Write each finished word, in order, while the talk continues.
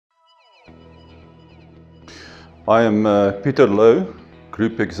I am Pieter Louw,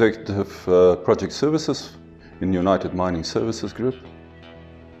 Group Executive Project Services in United Mining Services Group.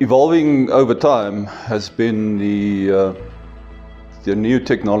 Evolving over time has been the new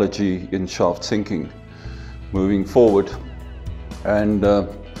technology in shaft sinking moving forward, and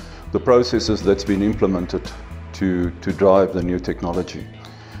the processes that's been implemented to drive the new technology.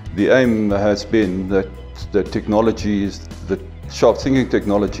 The aim has been that the shaft sinking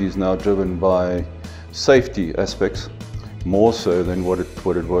technology is now driven by safety aspects more so than what it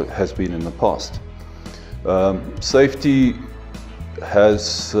has been in the past. Safety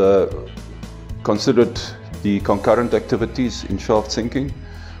has considered the concurrent activities in shaft sinking,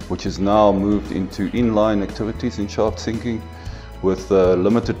 which is now moved into inline activities in shaft sinking with a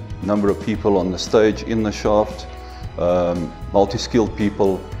limited number of people on the stage in the shaft, multi-skilled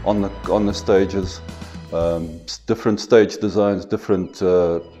people on the stages, different stage designs, different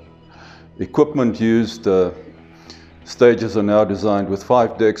equipment used. Stages are now designed with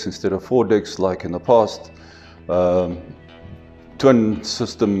 5 decks instead of 4 decks like in the past. Twin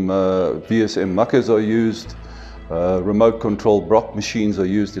system VSM muckers are used. Remote control block machines are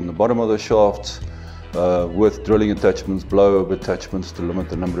used in the bottom of the shafts with drilling attachments, blow-over attachments to limit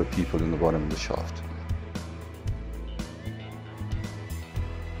the number of people in the bottom of the shaft.